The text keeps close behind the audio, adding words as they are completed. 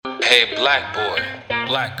Hey, black boy,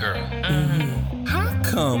 black girl. How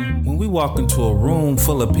come when we walk into a room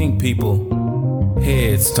full of pink people,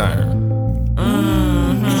 heads turn?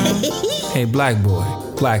 Hey, black boy,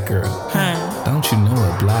 black girl. Don't you know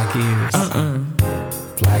what black is?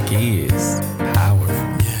 Black is powerful.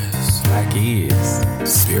 Yes. Black is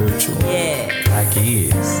spiritual. Yeah. Black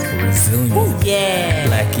is resilient. Yeah.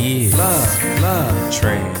 Black is love,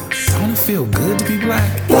 trans. Don't it feel good to be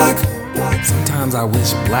black? Black. Sometimes I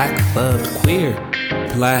wish black loved queer.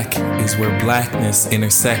 Black is where blackness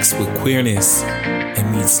intersects with queerness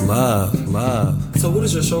and meets love. So what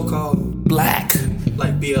is your show called? Black.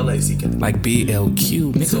 Like BLACK. Like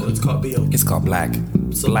BLQ. Nigga. So it's called BL. It's called Black.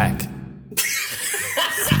 Black.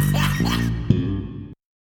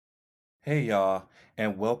 Hey y'all,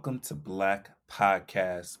 and welcome to Black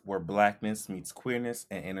Podcast, where blackness meets queerness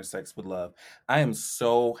and intersects with love. I am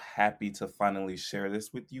so happy to finally share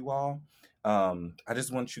this with you all. I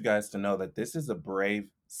just want you guys to know that this is a brave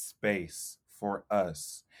space for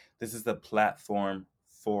us. This is the platform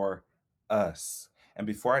for us. And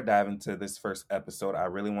before I dive into this first episode, I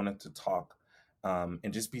really wanted to talk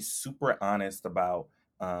and just be super honest about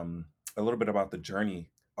a little bit about the journey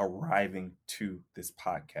arriving to this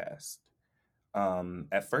podcast.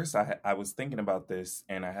 At first, I was thinking about this,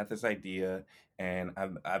 and I had this idea, and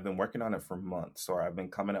I've been working on it for months, or I've been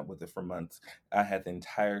coming up with it for months. I had the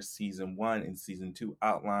entire season 1 and season 2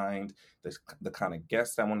 outlined, the kind of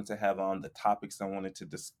guests I wanted to have on, the topics I wanted to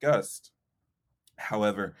discuss.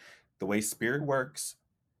 However, the way Spirit works,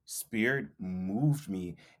 Spirit moved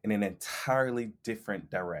me in an entirely different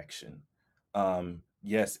direction.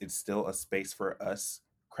 Yes, it's still a space for us,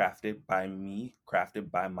 crafted by me, crafted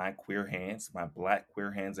by my queer hands, my black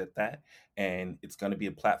queer hands at that. And it's going to be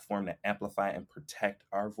a platform to amplify and protect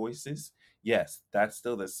our voices. Yes, that's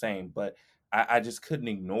still the same, but I just couldn't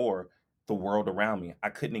ignore the world around me. I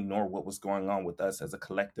couldn't ignore what was going on with us as a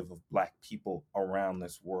collective of black people around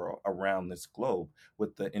this world, around this globe,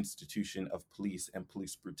 with the institution of police and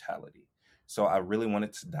police brutality. So I really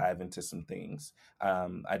wanted to dive into some things.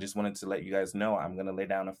 I just wanted to let you guys know I'm going to lay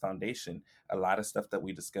down a foundation. A lot of stuff that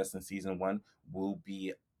we discussed in season 1 will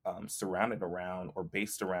be surrounded around or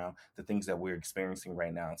based around the things that we're experiencing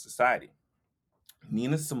right now in society.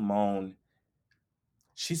 Nina Simone,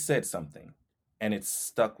 she said something, and it's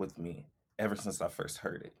stuck with me ever since I first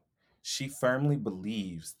heard it. She firmly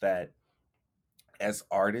believes that as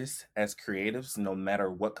artists, as creatives, no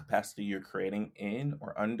matter what capacity you're creating in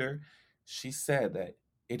or under, she said that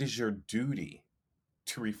it is your duty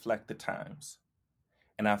to reflect the times.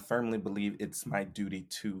 And I firmly believe it's my duty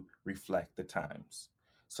to reflect the times.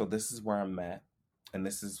 So this is where I'm at, and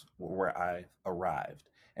this is where I've arrived.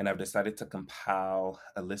 And I've decided to compile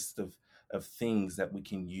a list of things that we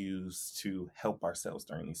can use to help ourselves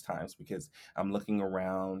during these times, because I'm looking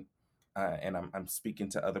around and I'm speaking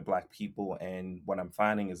to other Black people, and what I'm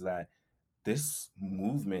finding is that this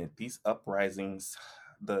movement, these uprisings,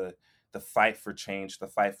 the fight for change, the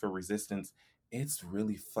fight for resistance, it's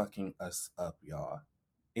really fucking us up, y'all.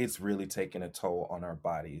 It's really taking a toll on our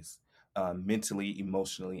bodies, mentally,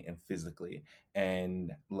 emotionally, and physically.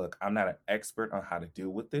 And look, I'm not an expert on how to deal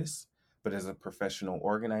with this, but as a professional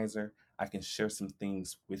organizer, I can share some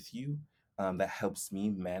things with you that helps me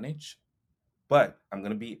manage. But I'm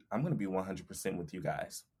gonna be 100% with you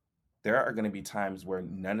guys. There are going to be times where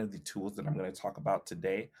none of the tools that I'm going to talk about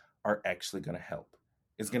today are actually going to help.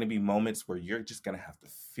 It's going to be moments where you're just going to have to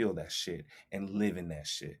feel that shit and live in that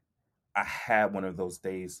shit. I had one of those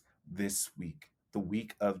days this week, the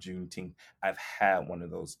week of Juneteenth. I've had one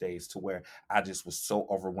of those days to where I just was so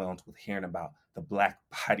overwhelmed with hearing about the Black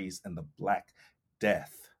bodies and the Black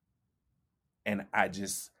death. And I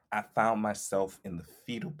found myself in the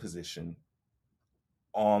fetal position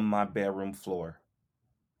on my bedroom floor,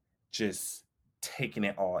 just taking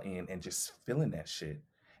it all in and just feeling that shit.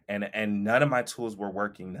 And none of my tools were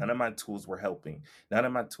working. None of my tools were helping. None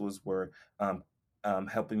of my tools were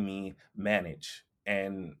helping me manage.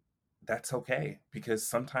 And that's okay, because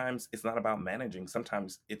sometimes it's not about managing.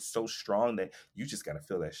 Sometimes it's so strong that you just got to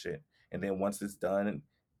feel that shit. And then once it's done,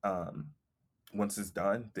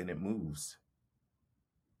 then it moves.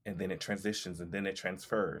 And then it transitions, and then it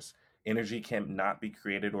transfers. Energy cannot be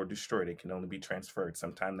created or destroyed. It can only be transferred.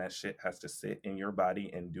 Sometimes that shit has to sit in your body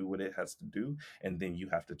and do what it has to do, and then you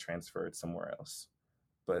have to transfer it somewhere else.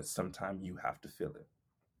 But sometimes you have to feel it.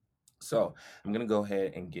 So I'm going to go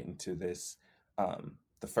ahead and get into this.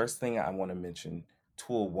 The first thing I want to mention,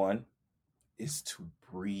 tool 1, is to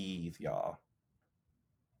breathe, y'all.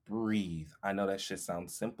 Breathe. I know that shit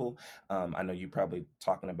sounds simple. I know you probably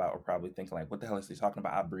talking about or probably thinking like, what the hell is he talking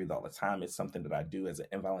about? I breathe all the time. It's something that I do as an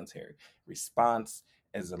involuntary response.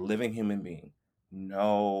 as a living human being.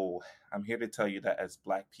 No, I'm here to tell you that as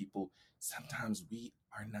Black people, sometimes we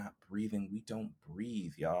are not breathing. We don't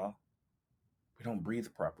breathe, y'all. We don't breathe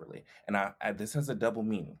properly. And this has a double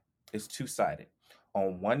meaning. It's two-sided.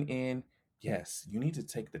 On one end, yes, you need to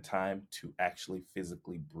take the time to actually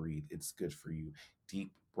physically breathe. It's good for you.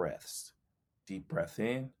 Deep breaths. Deep breath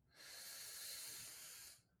in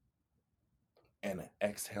and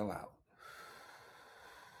exhale out.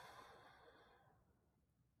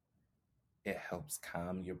 It helps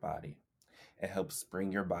calm your body. It helps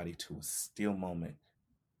bring your body to a still moment.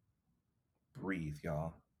 Breathe,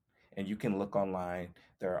 y'all. And you can look online.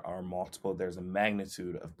 There's a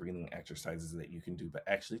magnitude of breathing exercises that you can do, but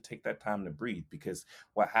actually take that time to breathe, because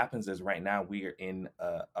what happens is right now we are in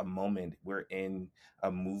a moment, we're in a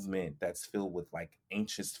movement that's filled with like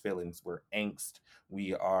anxious feelings. We're angst.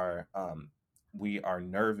 We are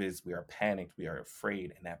nervous. We are panicked. We are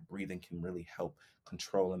afraid. And that breathing can really help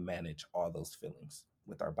control and manage all those feelings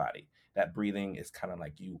with our body. That breathing is kind of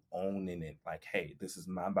like you owning it, like, hey, this is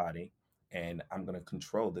my body and I'm going to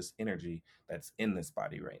control this energy that's in this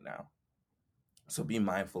body right now. So be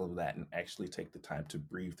mindful of that and actually take the time to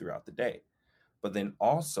breathe throughout the day. But then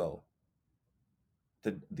also,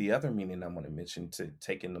 the other meaning I want to mention to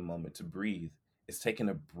taking the moment to breathe is taking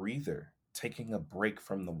a breather, taking a break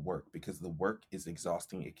from the work, because the work is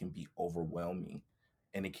exhausting. It can be overwhelming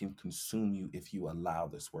and it can consume you if you allow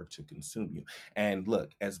this work to consume you. And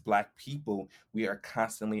look, as Black people, we are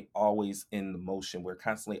constantly always in the motion. We're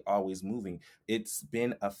constantly always moving. It's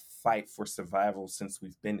been a fight for survival since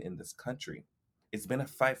we've been in this country. It's been a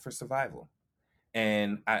fight for survival.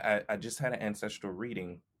 And I just had an ancestral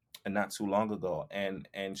reading not too long ago, and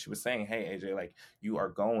she was saying, hey AJ, like, you are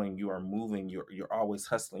going, you are moving, you're always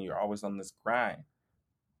hustling, you're always on this grind,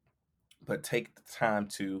 but take the time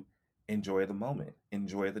to enjoy the moment,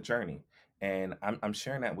 enjoy the journey. And I'm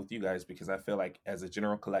sharing that with you guys because I feel like as a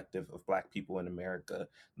general collective of Black people in America,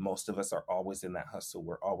 most of us are always in that hustle.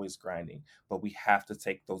 We're always grinding, but we have to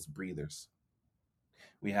take those breathers.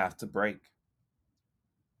 We have to break.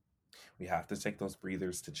 We have to take those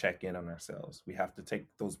breathers to check in on ourselves. We have to take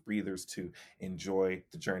those breathers to enjoy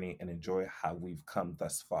the journey and enjoy how we've come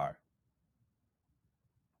thus far.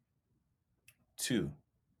 2,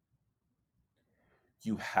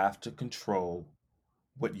 you have to control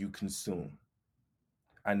what you consume.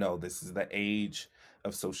 I know this is the age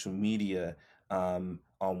of social media. On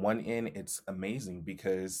one end, it's amazing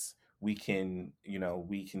because we can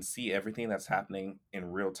see everything that's happening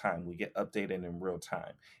in real time. We get updated in real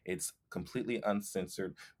time. It's completely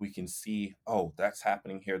uncensored. We can see, oh, that's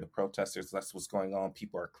happening here. The protesters, that's what's going on.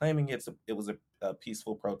 People are claiming it was a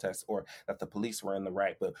peaceful protest, or that the police were in the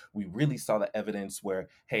right, but we really saw the evidence where,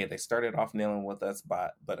 hey, they started off kneeling with us,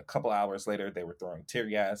 but a couple hours later they were throwing tear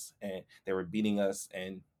gas and they were beating us,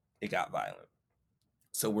 and it got violent.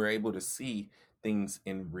 So we're able to see things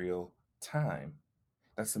in real time.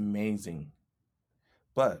 That's amazing.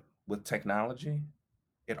 But with technology,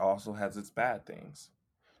 it also has its bad things.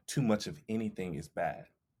 Too much of anything is bad,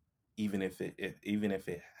 even if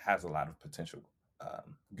it has a lot of potential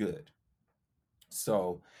good.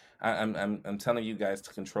 So I'm telling you guys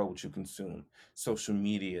to control what you consume. Social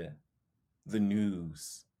media, the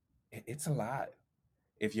news, it's a lot.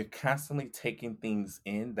 If you're constantly taking things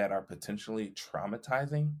in that are potentially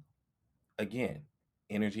traumatizing, again,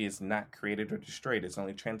 energy is not created or destroyed; it's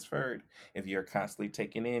only transferred. If you're constantly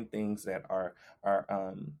taking in things that are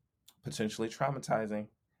potentially traumatizing,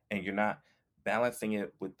 and you're not balancing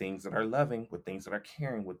it with things that are loving, with things that are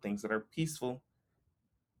caring, with things that are peaceful,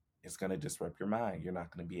 it's going to disrupt your mind. You're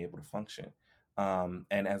not going to be able to function.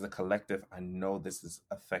 And as a collective, I know this is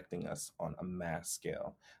affecting us on a mass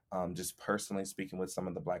scale. Just personally speaking with some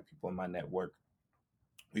of the Black people in my network,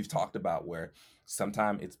 we've talked about where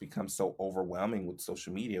sometimes it's become so overwhelming with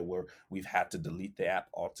social media where we've had to delete the app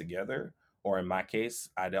altogether. Or in my case,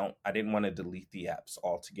 I didn't want to delete the apps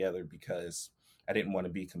altogether because I didn't want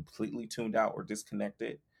to be completely tuned out or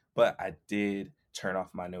disconnected, but I did turn off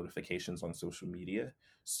my notifications on social media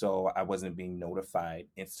so I wasn't being notified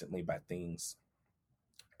instantly by things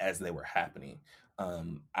as they were happening.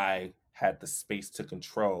 I had the space to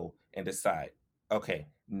control and decide, okay,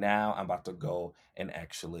 now I'm about to go and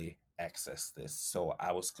actually access this. So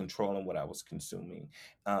I was controlling what I was consuming.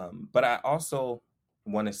 But I also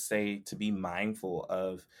want to say to be mindful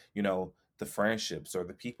of, the friendships or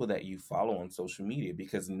the people that you follow on social media,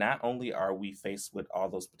 because not only are we faced with all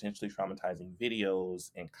those potentially traumatizing videos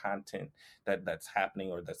and content that's happening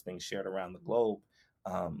or that's being shared around the globe,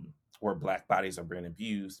 where Black bodies are being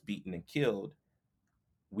abused, beaten, and killed,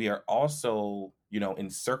 we are also in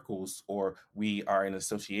circles, or we are in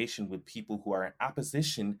association with people who are in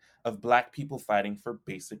opposition of Black people fighting for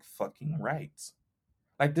basic fucking rights.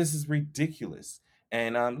 Like, this is ridiculous.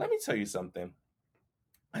 And let me tell you something.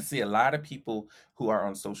 I see a lot of people who are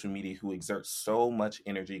on social media who exert so much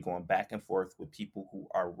energy going back and forth with people who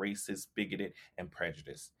are racist, bigoted, and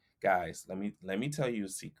prejudiced. Guys, let me tell you a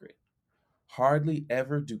secret. Hardly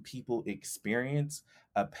ever do people experience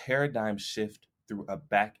a paradigm shift through a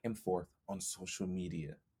back and forth on social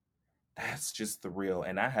media. That's just the real.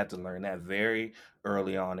 And I had to learn that very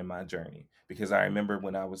early on in my journey, because I remember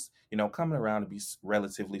when I was, coming around to be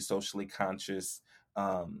relatively socially conscious,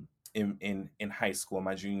 in high school,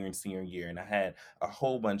 my junior and senior year, and I had a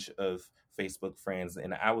whole bunch of Facebook friends,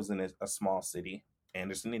 and I was in a small city,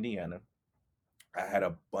 Anderson, Indiana. I had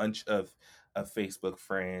a bunch of Facebook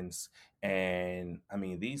friends, and I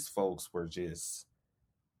mean, these folks were just,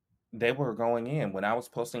 they were going in when I was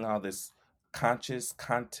posting all this conscious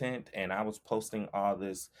content, and I was posting all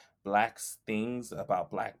this things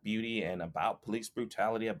about Black beauty and about police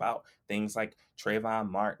brutality, about things like Trayvon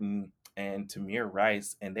Martin and Tamir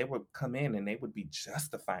Rice, and they would come in and they would be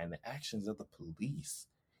justifying the actions of the police,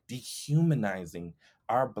 dehumanizing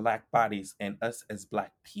our Black bodies and us as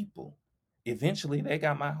Black people. Eventually, they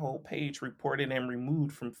got my whole page reported and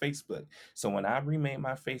removed from Facebook. So when I remade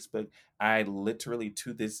my Facebook, I literally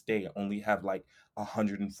to this day only have like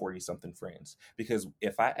 140 something friends, because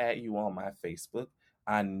if I add you on my Facebook,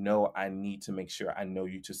 I know I need to make sure I know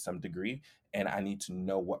you to some degree, and I need to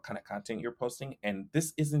know what kind of content you're posting. And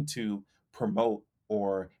this isn't to promote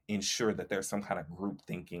or ensure that there's some kind of group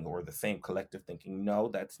thinking or the same collective thinking. No,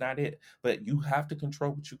 that's not it. But you have to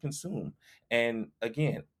control what you consume. And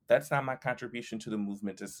again, that's not my contribution to the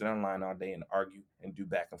movement, to sit online all day and argue and do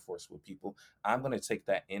back and forth with people. I'm going to take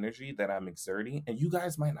that energy that I'm exerting, and you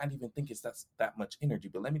guys might not even think it's that much energy,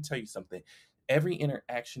 but let me tell you something. Every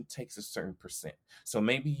interaction takes a certain percent. So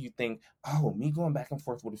maybe you think, oh, me going back and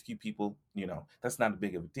forth with a few people, that's not a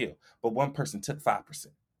big of a deal. But one person took 5%.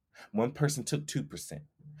 One person took 2%.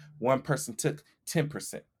 One person took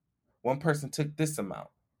 10%. One person took this amount.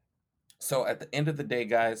 So at the end of the day,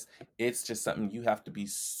 guys, it's just something you have to be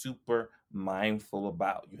super mindful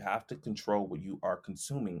about. You have to control what you are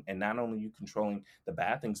consuming. And not only you controlling the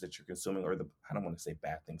bad things that you're consuming, or I don't want to say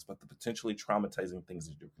bad things, but the potentially traumatizing things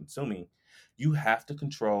that you're consuming, you have to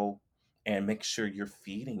control and make sure you're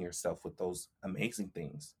feeding yourself with those amazing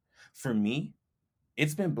things. For me,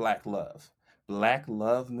 it's been Black love. Black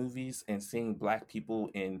love movies and seeing Black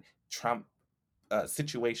people in trauma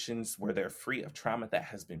situations where they're free of trauma, that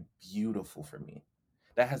has been beautiful for me.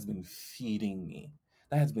 That has been feeding me.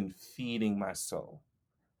 That has been feeding my soul.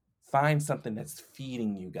 Find something that's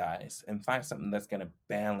feeding you guys, and find something that's going to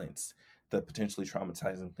balance the potentially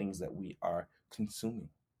traumatizing things that we are consuming.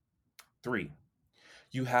 3,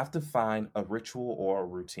 you have to find a ritual or a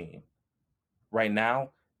routine. Right now,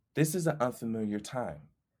 this is an unfamiliar time.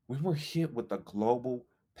 We were hit with a global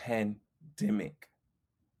pandemic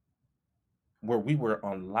where we were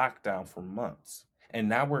on lockdown for months. And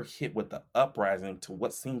now we're hit with the uprising to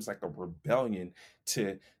what seems like a rebellion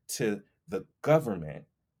to the government.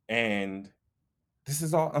 And this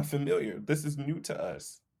is all unfamiliar. This is new to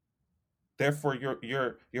us. Therefore,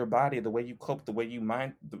 your body, the way you cope, the way you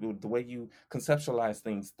mind, the way you conceptualize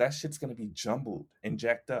things, that shit's gonna be jumbled and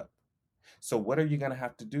jacked up. So what are you gonna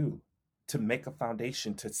have to do to make a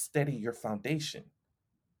foundation, to steady your foundation?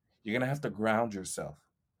 You're gonna have to ground yourself.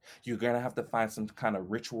 You're going to have to find some kind of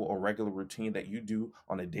ritual or regular routine that you do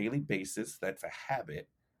on a daily basis that's a habit,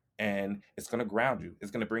 and it's going to ground you. It's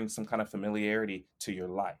going to bring some kind of familiarity to your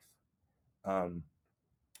life. Um,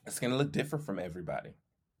 it's going to look different from everybody.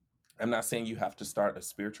 I'm not saying you have to start a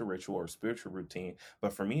spiritual ritual or a spiritual routine,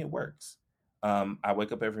 but for me, it works. I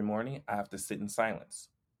wake up every morning, I have to sit in silence.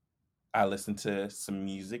 I listen to some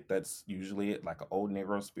music that's usually like an old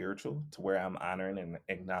Negro spiritual, to where I'm honoring and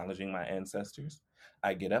acknowledging my ancestors.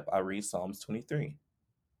 I get up, I read Psalms 23,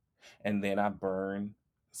 and then I burn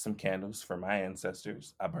some candles for my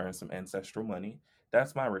ancestors. I burn some ancestral money.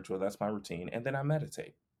 That's my ritual, that's my routine. And then I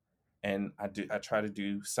meditate. And I try to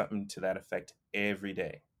do something to that effect every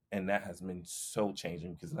day. And that has been so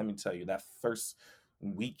changing, because let me tell you, that first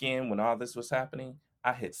weekend when all this was happening,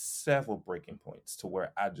 I hit several breaking points to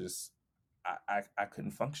where I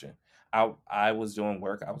couldn't function. I was doing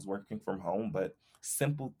work, I was working from home, but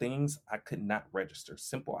simple things I could not register.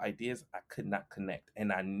 Simple ideas I could not connect.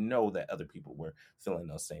 And I know that other people were feeling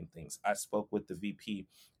those same things. I spoke with the VP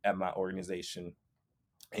at my organization,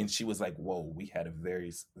 and she was like, whoa, we had a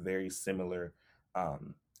very similar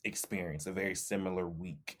experience, a very similar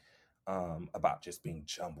week, about just being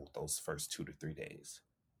jumbled those first 2 to 3 days.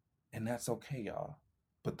 And that's okay, y'all.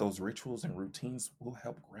 But those rituals and routines will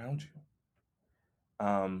help ground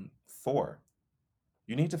you. Four,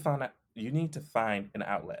 you need to find an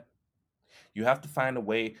outlet. You have to find a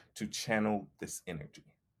way to channel this energy.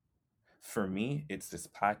 For me, it's this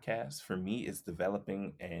podcast. For me, it's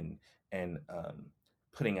developing and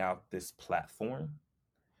putting out this platform.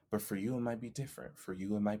 But for you, it might be different. For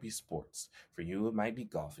you, it might be sports. For you, it might be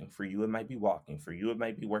golfing. For you, it might be walking. For you, it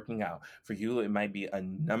might be working out. For you, it might be a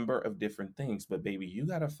number of different things. But baby, you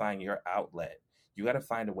got to find your outlet. You got to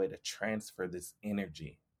find a way to transfer this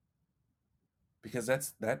energy because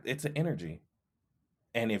it's an energy.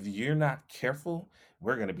 And if you're not careful,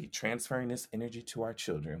 we're going to be transferring this energy to our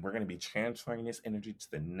children. We're going to be transferring this energy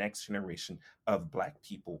to the next generation of Black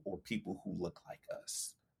people or people who look like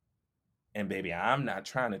us. And baby, I'm not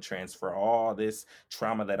trying to transfer all this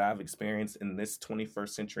trauma that I've experienced in this 21st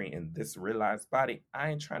century in this realized body.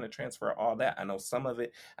 I ain't trying to transfer all that. I know some of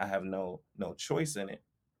it, I have no choice in it.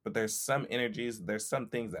 But there's some energies, there's some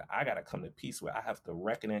things that I got to come to peace with. I have to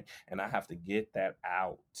reckon it and I have to get that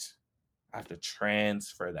out. I have to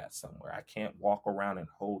transfer that somewhere. I can't walk around and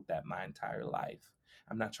hold that my entire life.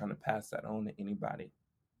 I'm not trying to pass that on to anybody.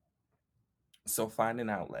 So find an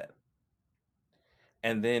outlet.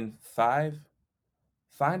 And then five,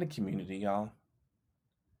 find a community, y'all.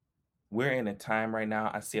 We're in a time right now.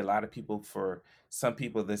 I see a lot of people, for some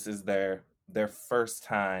people, this is their first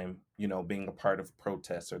time, being a part of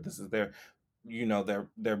protests, or this is their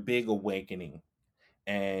big awakening.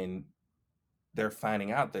 And they're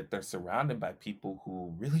finding out that they're surrounded by people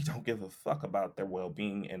who really don't give a fuck about their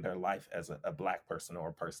well-being and their life as a Black person or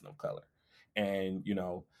a person of color. And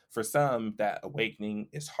for some, that awakening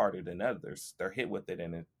is harder than others. They're hit with it,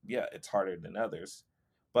 and it's harder than others.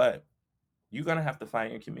 But you're gonna have to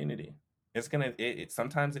find your community.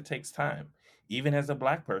 Sometimes it takes time. Even as a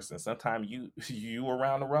Black person, sometimes you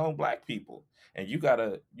around the wrong Black people, and you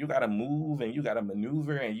gotta move, and you gotta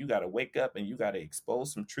maneuver, and you gotta wake up, and you gotta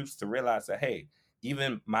expose some truths to realize that, hey,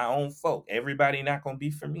 even my own folk, everybody not gonna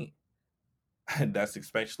be for me. And that's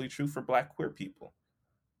especially true for Black queer people.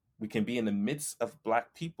 We can be in the midst of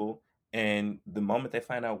Black people, and the moment they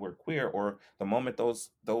find out we're queer, or the moment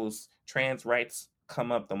those trans rights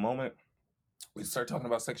come up, the moment we start talking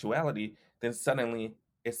about sexuality, then suddenly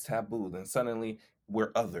it's taboo. Then suddenly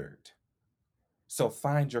we're othered. So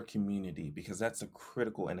find your community, because that's a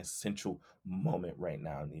critical and essential moment right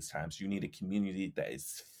now in these times. You need a community that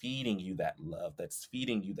is feeding you that love, that's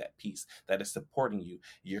feeding you that peace, that is supporting you.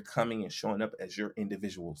 You're coming and showing up as your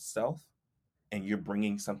individual self, and you're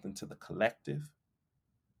bringing something to the collective.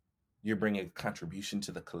 You're bringing a contribution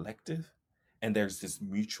to the collective, and there's this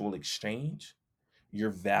mutual exchange.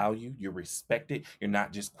 You're valued, you're respected, you're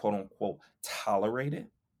not just quote unquote tolerated.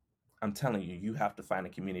 I'm telling you, you have to find a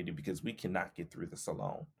community, because we cannot get through this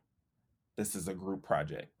alone. This is a group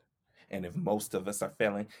project. And if most of us are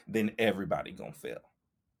failing, then everybody gonna fail.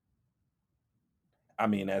 I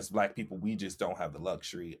mean, as Black people, we just don't have the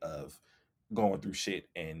luxury of going through shit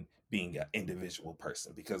and being an individual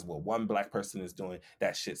person, because what one Black person is doing,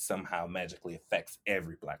 that shit somehow magically affects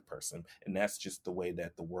every Black person. And that's just the way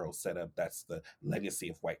that the world's set up. That's the legacy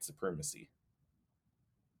of white supremacy.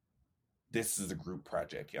 This is a group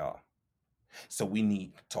project, y'all. So we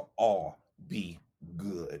need to all be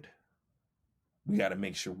good. We got to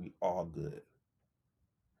make sure we all good.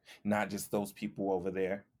 Not just those people over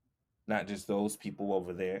there. Not just those people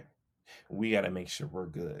over there. We got to make sure we're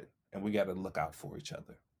good. And we got to look out for each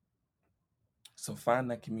other. So find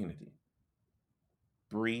that community.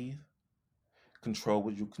 Breathe. Control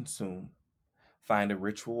what you consume. Find a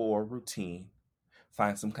ritual or routine.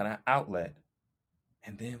 Find some kind of outlet.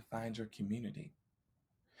 And then find your community.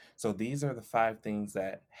 So these are the 5 things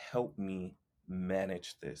that help me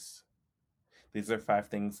manage this. These are 5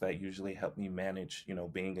 things that usually help me manage,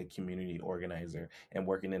 being a community organizer and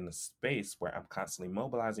working in a space where I'm constantly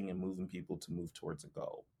mobilizing and moving people to move towards a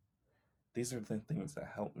goal. These are the things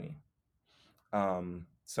that help me.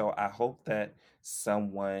 So I hope that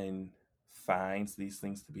someone finds these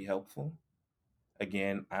things to be helpful.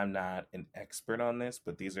 Again, I'm not an expert on this,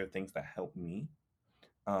 but these are things that help me.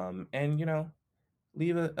 And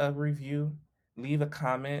leave a review, leave a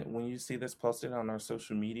comment when you see this posted on our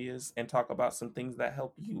social medias, and talk about some things that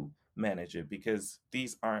help you manage it, because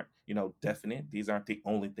these aren't definite. These aren't the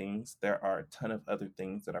only things. There are a ton of other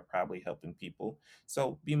things that are probably helping people,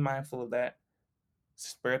 so be mindful of that.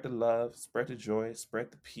 Spread the love, spread the joy,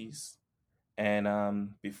 spread the peace.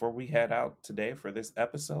 And before we head out today for this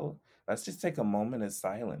episode, let's just take a moment of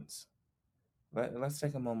silence. Let's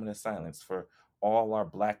take a moment of silence for all our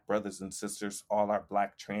Black brothers and sisters, all our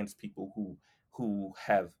Black trans people who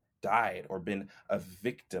have died or been a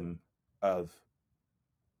victim of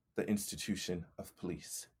the institution of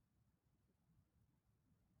police?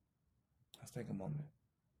 Let's take a moment.